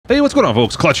Hey, what's going on,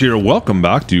 folks? Klutch here. Welcome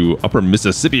back to Upper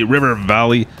Mississippi River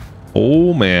Valley.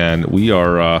 Oh man,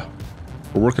 we're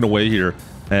working away here,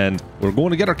 and we're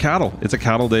going to get our cattle. It's a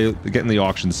cattle day, getting the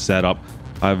auction set up.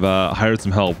 I've hired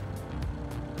some help.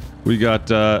 We got,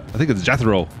 I think it's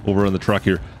Jethro over in the truck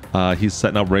here. He's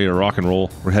setting up, ready to rock and roll.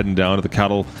 We're heading down to the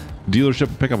cattle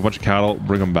dealership, pick up a bunch of cattle,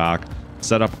 bring them back,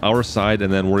 set up our side,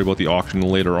 and then worry about the auction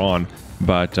later on.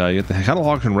 But you get the cattle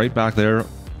auction right back there.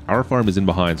 Our farm is in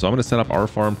behind, so I'm going to set up our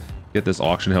farm, get this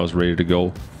auction house ready to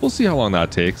go. We'll see how long that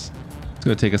takes. It's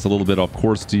going to take us a little bit, of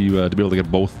course, to be able to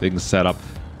get both things set up.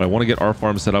 But I want to get our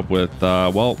farm set up with,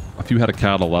 well, a few head of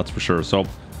cattle, that's for sure. So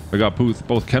we got both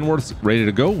Kenworths ready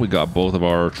to go. We got both of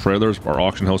our trailers, our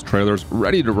auction house trailers,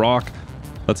 ready to rock.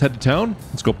 Let's head to town.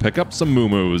 Let's go pick up some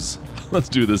moo-moos. Let's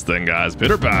do this thing, guys.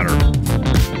 Pitter patter.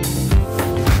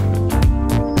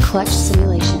 Klutch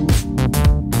Simulations.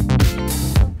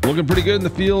 Looking pretty good in the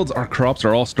fields. Our crops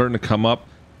are all starting to come up.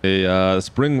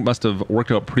 Spring must have worked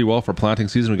out pretty well for planting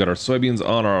season. We got our soybeans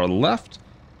on our left,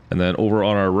 and then over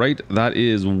on our right, that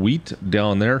is wheat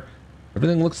down there.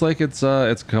 Everything looks like it's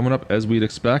coming up as we'd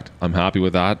expect. I'm happy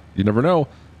with that. You never know. You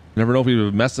never know if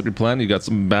you've messed up your plan. You got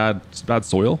some bad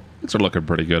soil. Things are looking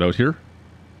pretty good out here.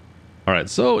 All right,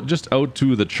 so just out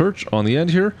to the church on the end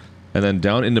here, and then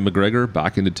down into McGregor,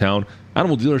 back into town.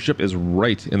 Animal dealership is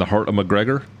right in the heart of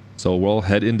McGregor. So we'll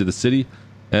head into the city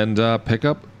and pick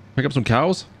up some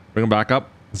cows, bring them back up,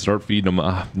 and start feeding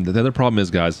them. The other problem is,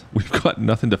 guys, we've got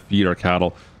nothing to feed our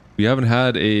cattle. We haven't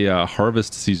had a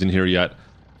harvest season here yet,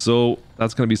 so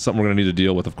that's going to be something we're going to need to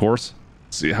deal with, of course.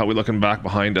 Let's see how we looking back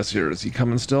behind us here. Is he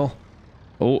coming still?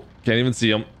 Oh, can't even see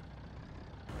him.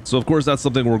 So of course that's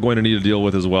something we're going to need to deal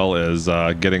with, as well as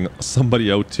getting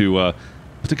somebody out to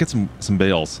get some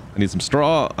bales. I need some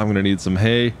straw. I'm going to need some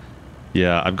hay.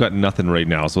 Yeah, I've got nothing right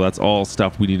now, so that's all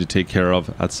stuff we need to take care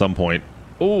of at some point.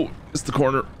 Oh, it's the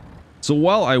corner. So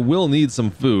while I will need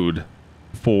some food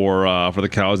for the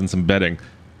cows and some bedding,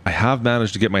 I have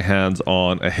managed to get my hands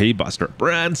on a hay buster.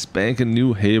 Brand spanking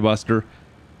new hay buster.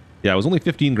 Yeah, it was only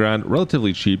 15 grand,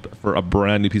 relatively cheap for a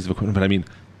brand new piece of equipment, but I mean,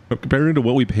 comparing to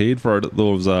what we paid for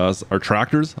our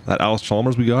tractors, that Alice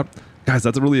Chalmers we got, guys,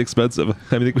 that's really expensive.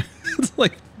 I mean, it's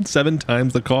like 7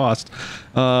 times the cost.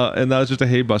 And that was just a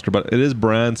hay buster, but it is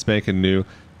brand spanking new.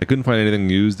 I couldn't find anything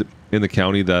used in the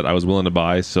county that I was willing to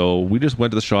buy, so we just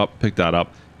went to the shop, picked that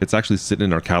up. It's actually sitting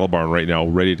in our cattle barn right now,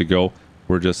 ready to go.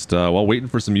 We're just, well, waiting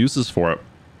for some uses for it.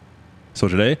 So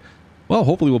today, well,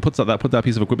 hopefully we'll put that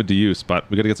piece of equipment to use, but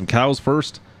we got to get some cows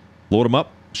first, load them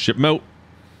up, ship them out.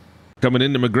 Coming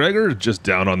into McGregor, just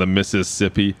down on the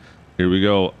Mississippi. Here we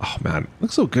go. Oh man,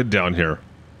 looks so good down here.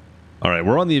 All right,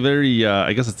 we're on the very,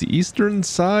 I guess it's the eastern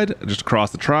side, just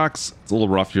across the tracks. It's a little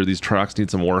rough here. These tracks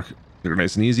need some work. They're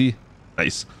nice and easy.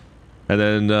 Nice. And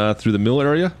then through the mill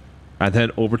area, and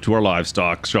then over to our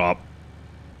livestock shop.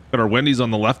 Got our Wendy's on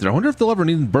the left there. I wonder if they'll ever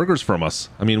need burgers from us.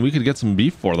 I mean, we could get some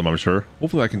beef for them, I'm sure.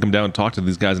 Hopefully I can come down and talk to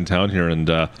these guys in town here and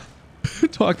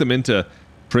talk them into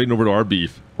trading over to our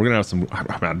beef. We're gonna have some,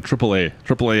 oh man,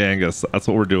 AAA Angus. That's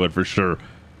what we're doing for sure.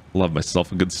 Love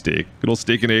myself a good steak. Good old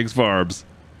steak and eggs farbs.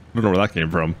 I don't know where that came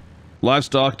from.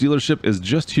 Livestock dealership is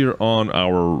just here on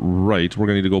our right. We're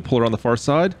gonna need to go pull around the far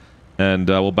side, and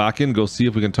we'll back in, go see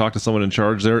if we can talk to someone in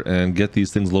charge there and get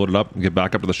these things loaded up and get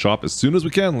back up to the shop as soon as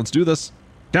we can. Let's do this.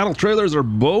 Cattle trailers are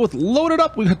both loaded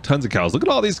up. We got tons of cows. Look at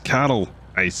all these cattle.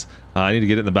 Nice. I need to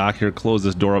get in the back here, close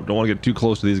this door up. Don't want to get too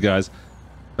close to these guys.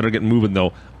 Better get moving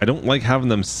though. I don't like having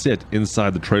them sit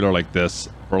inside the trailer like this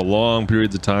for long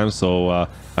periods of time, so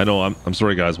I know I'm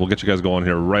sorry guys. We'll get you guys going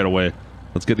here right away.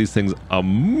 Let's get these things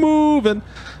moving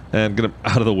and get them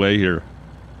out of the way here.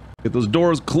 Get those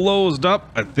doors closed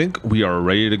up. I think we are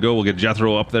ready to go. We'll get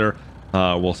Jethro up there.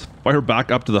 We'll fire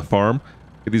back up to the farm.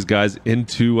 Get these guys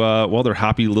into well, their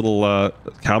happy little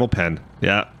cattle pen.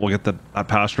 Yeah, we'll get that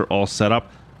pasture all set up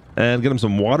and get them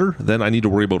some water. Then I need to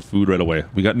worry about food right away.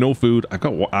 We got no food. I've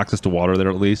got access to water there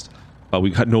at least, but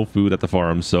we got no food at the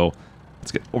farm. So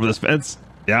let's get over this fence.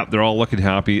 Yeah, they're all looking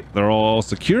happy. They're all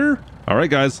secure. All right,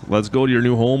 guys, let's go to your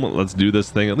new home. Let's do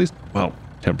this thing, at least, well,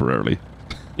 temporarily.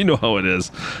 You know how it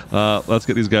is. Let's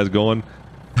get these guys going.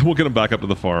 We'll get them back up to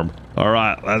the farm. All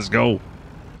right, let's go.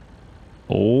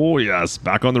 Oh, yes,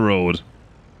 back on the road.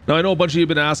 Now, I know a bunch of you have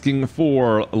been asking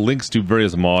for links to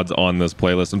various mods on this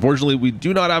playlist. Unfortunately, we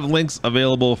do not have links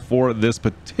available for this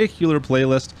particular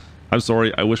playlist. I'm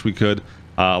sorry, I wish we could.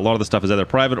 A lot of the stuff is either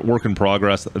private, work in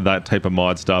progress, that type of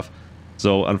mod stuff.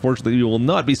 So, unfortunately, you will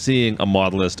not be seeing a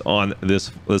mod list on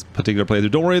this particular playthrough.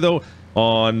 Don't worry, though.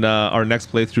 On our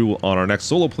next playthrough, on our next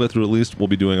solo playthrough at least, we'll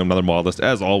be doing another mod list.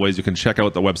 As always, you can check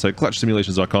out the website,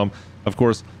 klutchsimulations.com. Of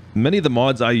course, many of the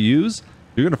mods I use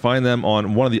you're going to find them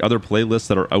on one of the other playlists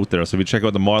that are out there. So if you check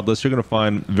out the mod list, you're going to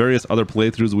find various other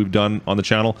playthroughs we've done on the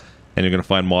channel, and you're going to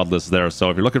find mod lists there. So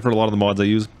if you're looking for a lot of the mods I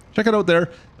use, check it out there.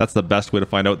 That's the best way to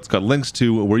find out. It's got links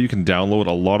to where you can download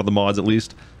a lot of the mods, at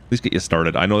least get you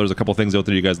started. I know there's a couple things out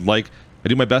there you guys like. I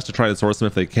do my best to try to source them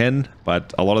if they can,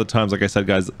 but a lot of the times, like I said,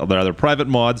 guys, they're either private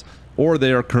mods or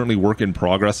they are currently work in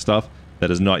progress stuff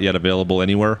that is not yet available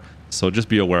anywhere. So just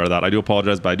be aware of that. I do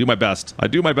apologize, but I do my best. I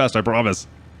do my best, I promise.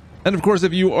 And of course,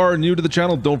 if you are new to the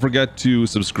channel, don't forget to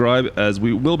subscribe, as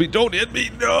we will be... Don't hit me!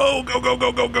 No!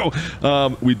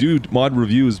 Go! We do mod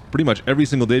reviews pretty much every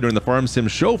single day during the Farm Sim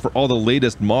show for all the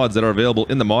latest mods that are available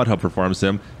in the mod hub for Farm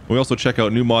Sim. We also check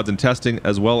out new mods and testing,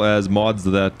 as well as mods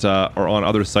that are on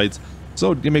other sites.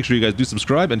 So make sure you guys do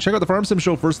subscribe and check out the Farm Sim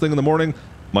show first thing in the morning,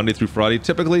 Monday through Friday.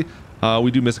 Typically, we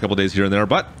do miss a couple days here and there,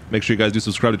 but make sure you guys do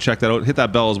subscribe to check that out. Hit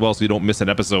that bell as well so you don't miss an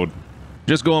episode.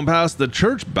 Just going past the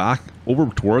church back over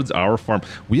towards our farm.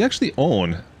 We actually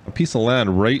own a piece of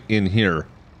land right in here.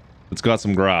 It's got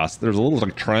some grass. There's a little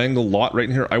like triangle lot right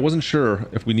in here. I wasn't sure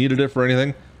if we needed it for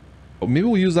anything, but maybe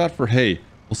we'll use that for hay.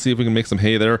 We'll see if we can make some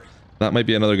hay there. That might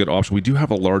be another good option. We do have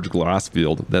a large grass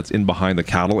field that's in behind the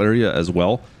cattle area as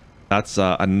well. That's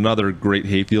another great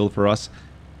hay field for us.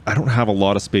 I don't have a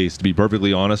lot of space, to be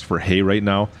perfectly honest, for hay right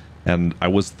now. And I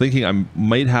was thinking I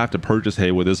might have to purchase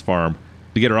hay with this farm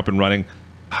to get her up and running.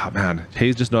 Ah, man,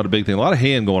 hay's just not a big thing. A lot of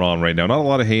haying going on right now. Not a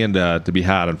lot of haying to be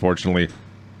had, unfortunately.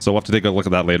 So we'll have to take a look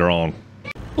at that later on.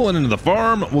 Pulling into the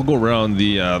farm, we'll go around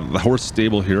the horse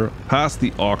stable here, past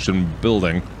the auction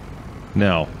building.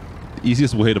 Now, the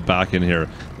easiest way to back in here.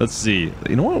 Let's see.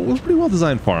 You know what? It was a pretty well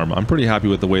designed farm. I'm pretty happy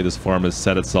with the way this farm has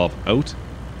set itself out.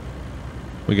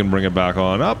 We can bring it back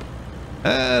on up,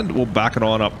 and we'll back it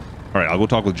on up. All right, I'll go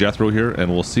talk with Jethro here, and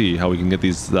we'll see how we can get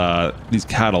these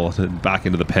cattle back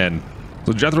into the pen.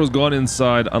 So Jethro's gone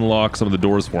inside, unlock some of the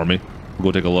doors for me.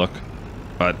 We'll go take a look.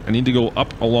 But I need to go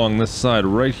up along this side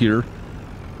right here,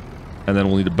 and then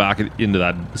we'll need to back it into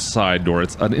that side door.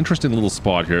 It's an interesting little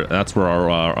spot here. That's where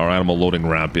our animal loading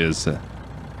ramp is. All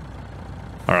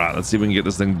right, let's see if we can get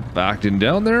this thing backed in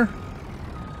down there.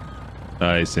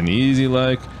 Nice and easy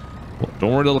like. Well,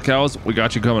 don't worry, little cows. We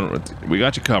got you coming. We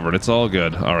got you covered. It's all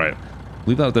good. All right.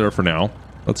 Leave that there for now.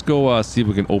 Let's go see if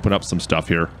we can open up some stuff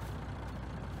here.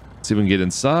 See if we can get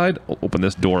inside. We'll open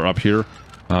this door up here.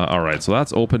 All right, so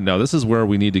that's open. Now, this is where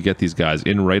we need to get these guys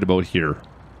in right about here.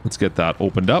 Let's get that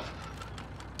opened up.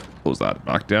 Close that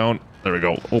back down. There we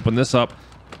go. Open this up.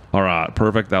 All right,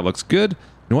 perfect. That looks good. You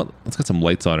know what? Let's get some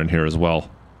lights on in here as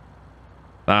well.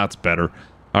 That's better.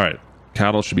 All right.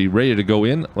 Cattle should be ready to go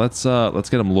in. Let's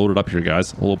get them loaded up here,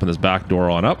 guys. We'll open this back door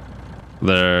on up.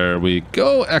 There we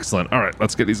go. Excellent. All right,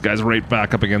 let's get these guys right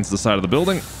back up against the side of the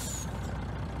building.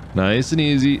 Nice and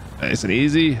easy. Nice and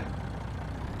easy.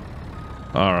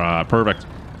 All right, perfect.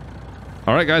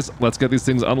 All right, guys, let's get these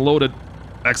things unloaded.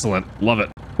 Excellent. Love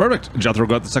it. Perfect. Jethro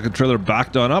got the second trailer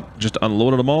backed on up. Just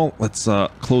unloaded them all. Let's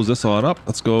close this on up.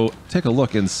 Let's go take a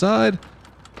look inside.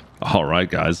 All right,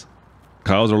 guys.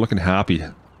 Cows are looking happy.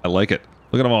 I like it.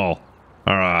 Look at them all.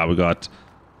 All right, we got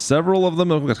several of them.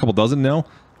 We've got a couple dozen now.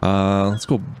 Let's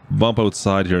go bump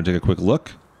outside here and take a quick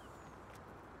look.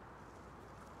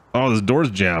 Oh, this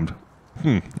door's jammed.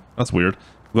 That's weird.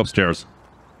 Go upstairs.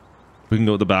 We can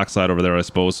go to the backside over there, I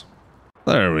suppose.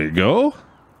 There we go.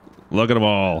 Look at them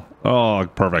all. Oh,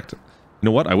 perfect. You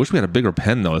know what? I wish we had a bigger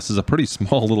pen, though. This is a pretty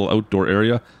small little outdoor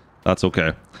area. That's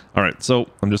okay. All right, so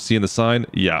I'm just seeing the sign.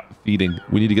 Yeah, feeding.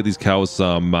 We need to get these cows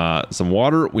some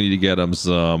water. We need to get them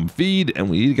some feed, and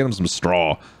we need to get them some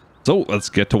straw. So let's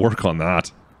get to work on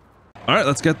that. All right,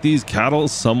 let's get these cattle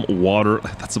some water.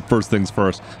 That's the first things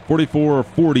first.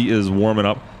 4440 is warming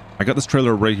up. I got this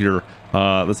trailer right here.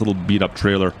 This little beat up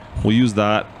trailer. We'll use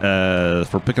that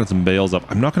for picking some bales up.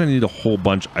 I'm not going to need a whole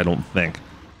bunch, I don't think.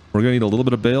 We're going to need a little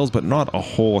bit of bales, but not a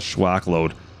whole schwack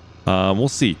load. We'll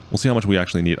see. We'll see how much we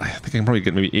actually need. I think I can probably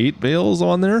get maybe 8 bales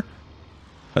on there.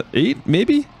 8,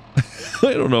 maybe?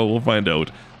 I don't know. We'll find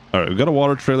out. All right, we've got a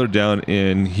water trailer down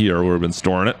in here where we've been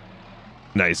storing it.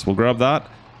 Nice. We'll grab that.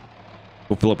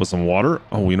 We'll fill up with some water.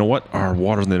 Oh, you know what? Our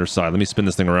water's on the other side. Let me spin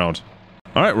this thing around.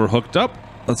 All right, we're hooked up.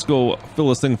 Let's go fill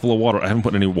this thing full of water. I haven't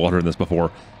put any water in this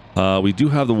before. We do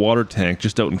have the water tank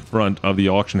just out in front of the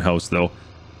auction house, though.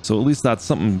 So at least that's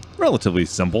something relatively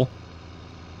simple.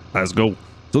 Let's go.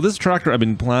 So this tractor I've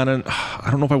been planning, I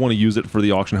don't know if I want to use it for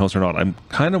the auction house or not. I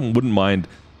kind of wouldn't mind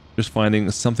just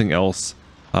finding something else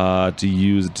to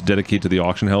use to dedicate to the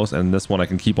auction house, and this one I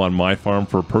can keep on my farm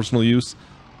for personal use.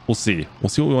 We'll see. We'll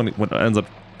see what ends up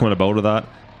coming about of that.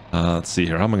 Let's see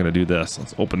here. How am I going to do this?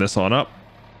 Let's open this on up.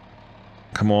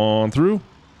 Come on through.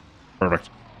 Perfect.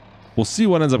 We'll see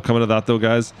what ends up coming of that, though,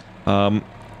 guys.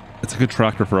 It's a good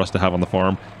tractor for us to have on the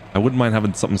farm. I wouldn't mind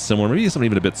having something similar, maybe something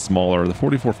even a bit smaller. The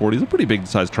 4440 is a pretty big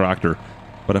sized tractor,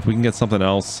 but if we can get something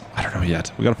else, I don't know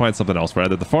yet. We got to find something else for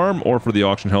either the farm or for the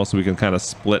auction house, so we can kind of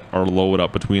split our load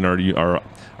up between our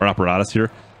apparatus here.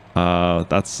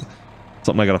 That's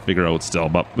something I got to figure out still,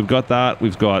 but we've got that.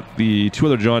 We've got the 2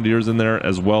 other John Deeres in there,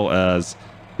 as well as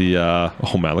the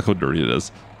oh man, look how dirty it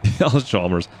is. The Alice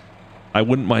Chalmers. I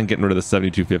wouldn't mind getting rid of the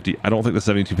 7250. I don't think the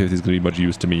 7250 is going to be much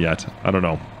use to me yet. I don't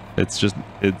know. It's just,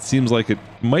 it seems like it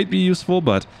might be useful,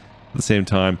 but at the same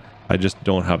time, I just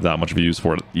don't have that much of a use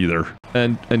for it either.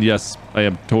 And yes, I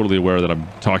am totally aware that I'm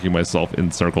talking myself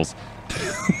in circles.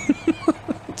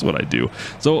 That's what I do.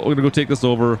 So we're going to go take this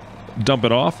over, dump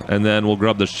it off, and then we'll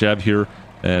grab the Chev here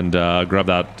and grab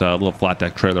that little flat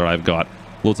deck trailer I've got,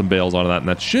 load some bales onto that, and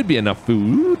that should be enough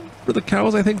food for the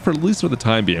cows, I think, for at least for the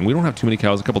time being. We don't have too many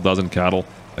cows, a couple dozen cattle.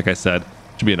 Like I said,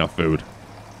 should be enough food.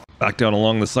 Back down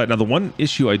along the side. Now, the one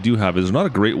issue I do have is there's not a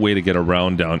great way to get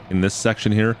around down in this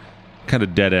section here. Kind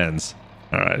of dead ends.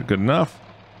 All right, good enough.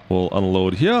 We'll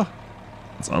unload here.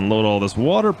 Let's unload all this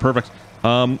water. Perfect.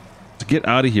 To get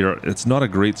out of here, it's not a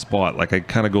great spot. Like, I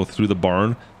kind of go through the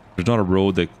barn. There's not a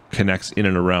road that connects in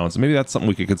and around. So maybe that's something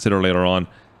we could consider later on.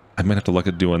 I might have to look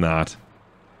at doing that.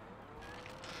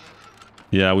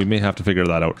 Yeah, we may have to figure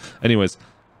that out. Anyways,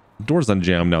 door's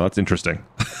unjammed now. That's interesting.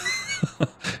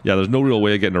 Yeah, there's no real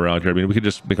way of getting around here. I mean, we could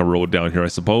just make a road down here, I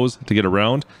suppose, to get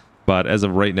around. But as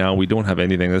of right now, we don't have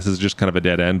anything. This is just kind of a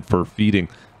dead end for feeding.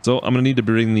 So I'm going to need to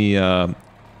bring the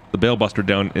bale buster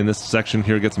down in this section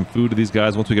here, get some food to these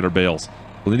guys once we get our bales.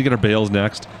 We'll need to get our bales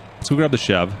next. Let's go grab the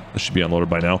Chev. This should be unloaded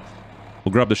by now.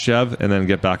 We'll grab the Chev and then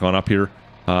get back on up here.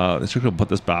 Let's just put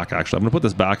this back, actually. I'm going to put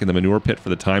this back in the manure pit for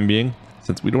the time being.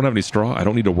 Since we don't have any straw, I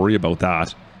don't need to worry about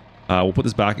that. We'll put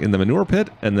this back in the manure pit,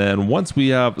 and then once we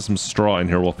have some straw in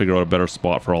here, we'll figure out a better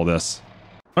spot for all this.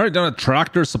 All right, down at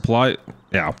Tractor Supply.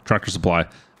 Yeah, Tractor Supply.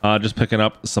 Just picking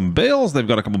up some bales. They've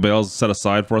got a couple bales set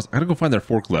aside for us. I gotta go find their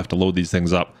forklift to load these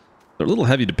things up. They're a little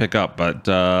heavy to pick up, but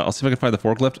I'll see if I can find the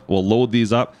forklift. We'll load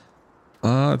these up.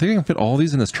 I think I can fit all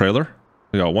these in this trailer.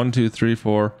 We got 1, 2, 3,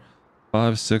 4,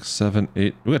 5, 6, 7,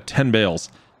 8. We got 10 bales.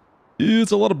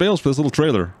 It's a lot of bales for this little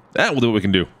trailer. We'll do what we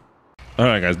can do. All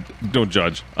right, guys, don't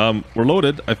judge. We're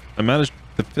loaded. I managed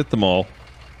to fit them all,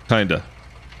 kinda.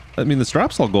 I mean, the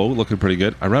straps all go looking pretty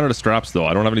good. I ran out of straps though.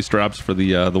 I don't have any straps for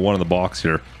the one in the box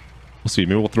here. We'll see.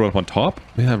 Maybe we'll throw it up on top.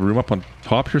 We have room up on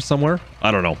top here somewhere.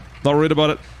 I don't know. Not worried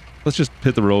about it. Let's just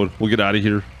hit the road. We'll get out of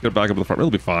here. Get back up to the front. It'll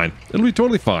be fine. It'll be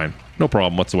totally fine. No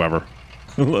problem whatsoever.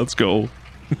 Let's go.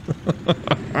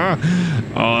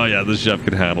 Oh yeah, this Chev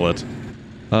can handle it.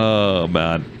 Oh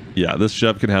man. Yeah, this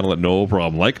Chev can handle it no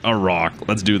problem. Like a rock.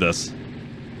 Let's do this.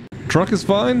 Truck is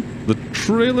fine. The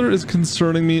trailer is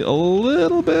concerning me a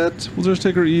little bit. We'll just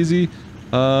take her easy.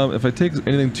 If I take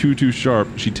anything too sharp,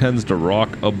 she tends to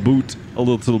rock a boot a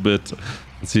little bit.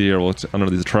 Let's see here. We'll under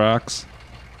these tracks.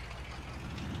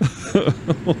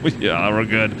 Yeah, we're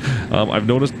good. I've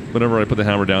noticed whenever I put the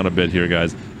hammer down a bit here,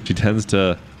 guys, she gets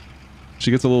a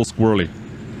little squirrely.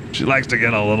 She likes to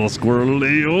get a little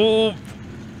squirrely. Oh,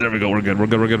 there we go. We're good.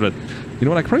 You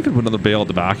know what? I probably could put another bale at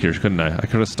the back here, couldn't I? I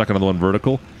could have stuck another one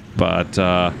vertical, but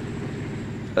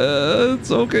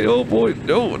it's okay. Oh boy,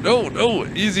 no,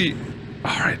 easy.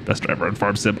 All right, best driver on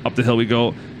Farm Sim. Up the hill we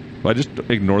go. If I just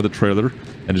ignore the trailer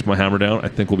and just my hammer down, I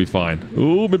think we'll be fine.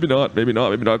 Oh, maybe not,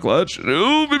 Klutch.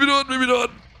 Oh, maybe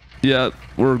not. Yeah,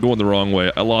 we're going the wrong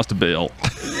way. I lost a bale.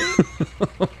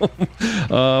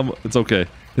 It's okay.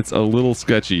 It's a little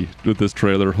sketchy with this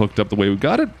trailer hooked up the way we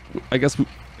got it. I guess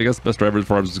best driver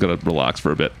farms is gonna relax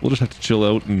for a bit. We'll just have to chill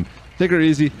out and take her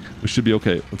easy. We should be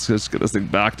okay. Let's just get this thing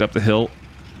backed up the hill.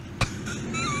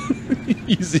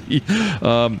 Easy.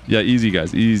 Yeah, easy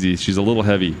guys, easy. She's a little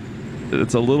heavy.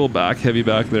 It's a little heavy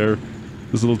back there.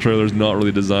 This little trailer is not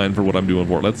really designed for what I'm doing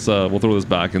for it. Let's we'll throw this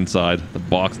back inside the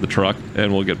box of the truck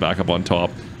and we'll get back up on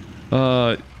top.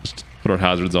 Just put our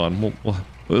hazards on.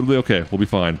 It'll be okay. We'll be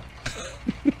fine.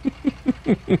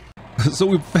 So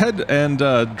we've fed and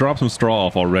dropped some straw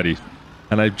off already,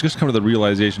 and I've just come to the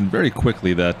realization very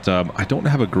quickly that I don't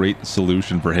have a great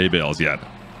solution for hay bales yet.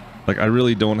 Like, I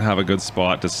really don't have a good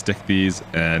spot to stick these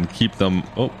and keep them.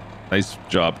 Oh, nice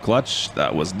job, Klutch.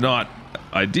 That was not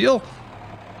ideal.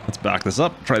 Let's back this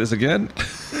up. Try this again.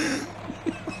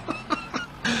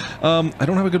 I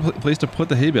don't have a good place to put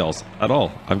the hay bales at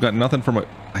all. I've got nothing for my...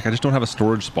 Like, I just don't have a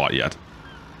storage spot yet.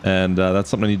 And that's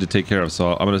something I need to take care of.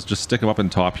 So I'm going to just stick them up in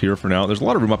top here for now. There's a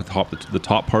lot of room up at the top, the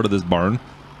top part of this barn.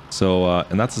 So,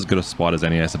 and that's as good a spot as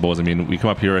any, I suppose. I mean, we come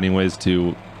up here anyways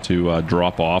to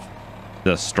drop off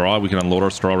the straw. We can unload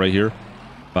our straw right here.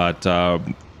 But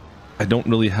I don't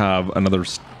really have another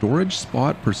storage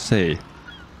spot per se.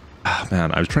 Ah,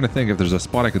 man, I was trying to think if there's a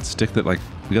spot I could stick that, like,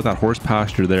 we got that horse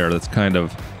pasture there that's kind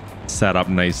of set up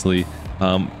nicely.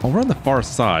 Over on the far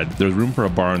side, there's room for a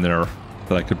barn there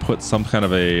that I could put some kind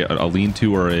of a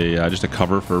lean-to or a just a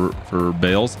cover for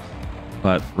bales.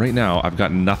 But right now, I've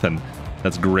got nothing.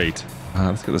 That's great.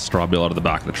 Let's get the straw bale out of the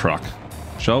back of the truck,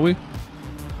 shall we?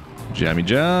 Jammy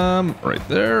jam, right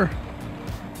there.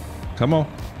 Come on.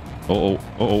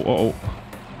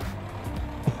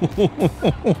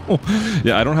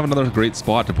 Yeah, I don't have another great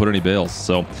spot to put any bales,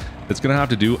 so it's gonna have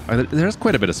to do. There's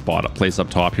quite a bit of place up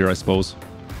top here, I suppose.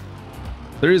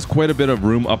 There is quite a bit of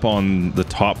room up on the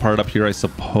top part up here, I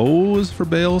suppose, for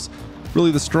bales. Really,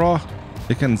 the straw,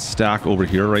 it can stack over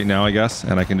here right now, I guess,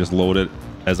 and I can just load it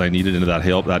as I need it into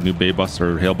that new bay bus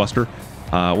or hail buster.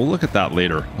 We'll look at that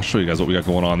later. I'll show you guys what we got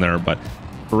going on there, but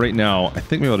for right now, I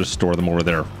think maybe I'll just store them over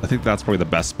there. I think that's probably the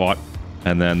best spot.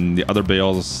 And then the other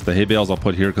bales, the hay bales, I'll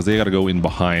put here because they got to go in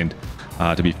behind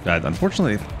to be fed.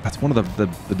 Unfortunately, that's one of the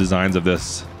designs of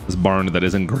this barn that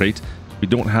isn't great. We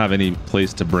don't have any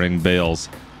place to bring bales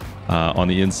on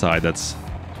the inside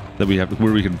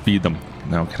where we can feed them.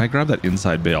 Now, can I grab that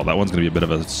inside bale? That one's going to be a bit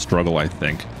of a struggle, I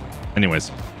think.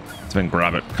 Anyways, let's then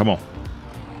grab it. Come on.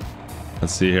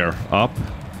 Let's see here. Up,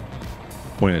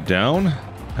 point it down,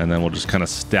 and then we'll just kind of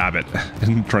stab it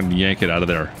and try and yank it out of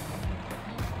there.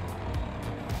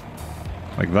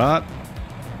 Like that.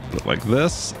 Like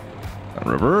this. And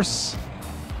reverse.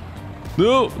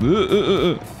 No.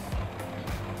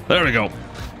 There we go.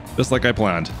 Just like I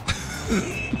planned.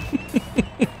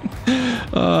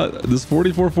 This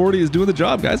 4440 is doing the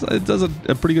job, guys. It does a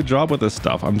pretty good job with this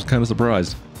stuff. I'm just kind of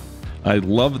surprised. I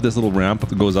love this little ramp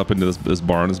that goes up into this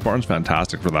barn. This barn's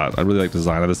fantastic for that. I really like the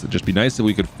design of this. It'd just be nice if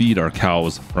we could feed our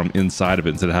cows from inside of it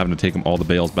instead of having to take them all the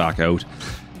bales back out.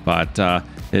 But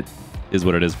it is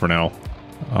what it is for now.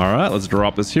 All right, let's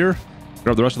drop this here.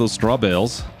 Grab the rest of those straw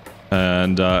bales.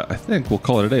 And I think we'll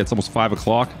call it a day. It's almost 5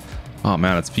 o'clock. Oh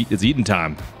man, it's eating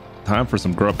time. Time for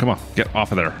some grub. Come on, get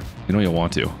off of there. You know you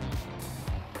want to.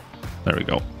 There we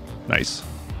go. Nice.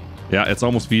 Yeah, it's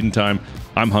almost feeding time.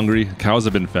 I'm hungry. Cows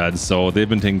have been fed, so they've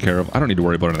been taken care of. I don't need to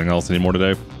worry about anything else anymore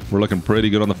today. We're looking pretty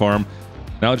good on the farm.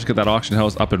 Now just get that auction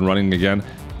house up and running again.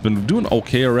 Been doing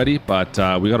okay already, but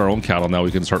we got our own cattle now.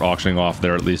 We can start auctioning off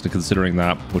there at least, and considering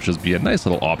that, which would be a nice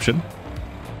little option.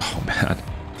 Oh man.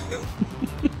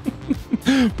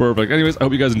 Perfect. Anyways, I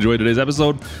hope you guys enjoyed today's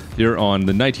episode here on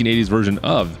the 1980s version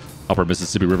of Upper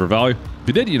Mississippi River Valley. If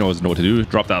you did, you know what to do.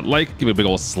 Drop that like, give it a big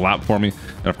old slap for me,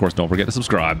 and of course, don't forget to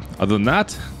subscribe. Other than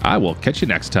that, I will catch you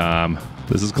next time.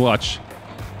 This is Klutch,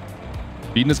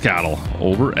 feeding his cattle,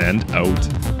 over and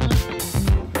out.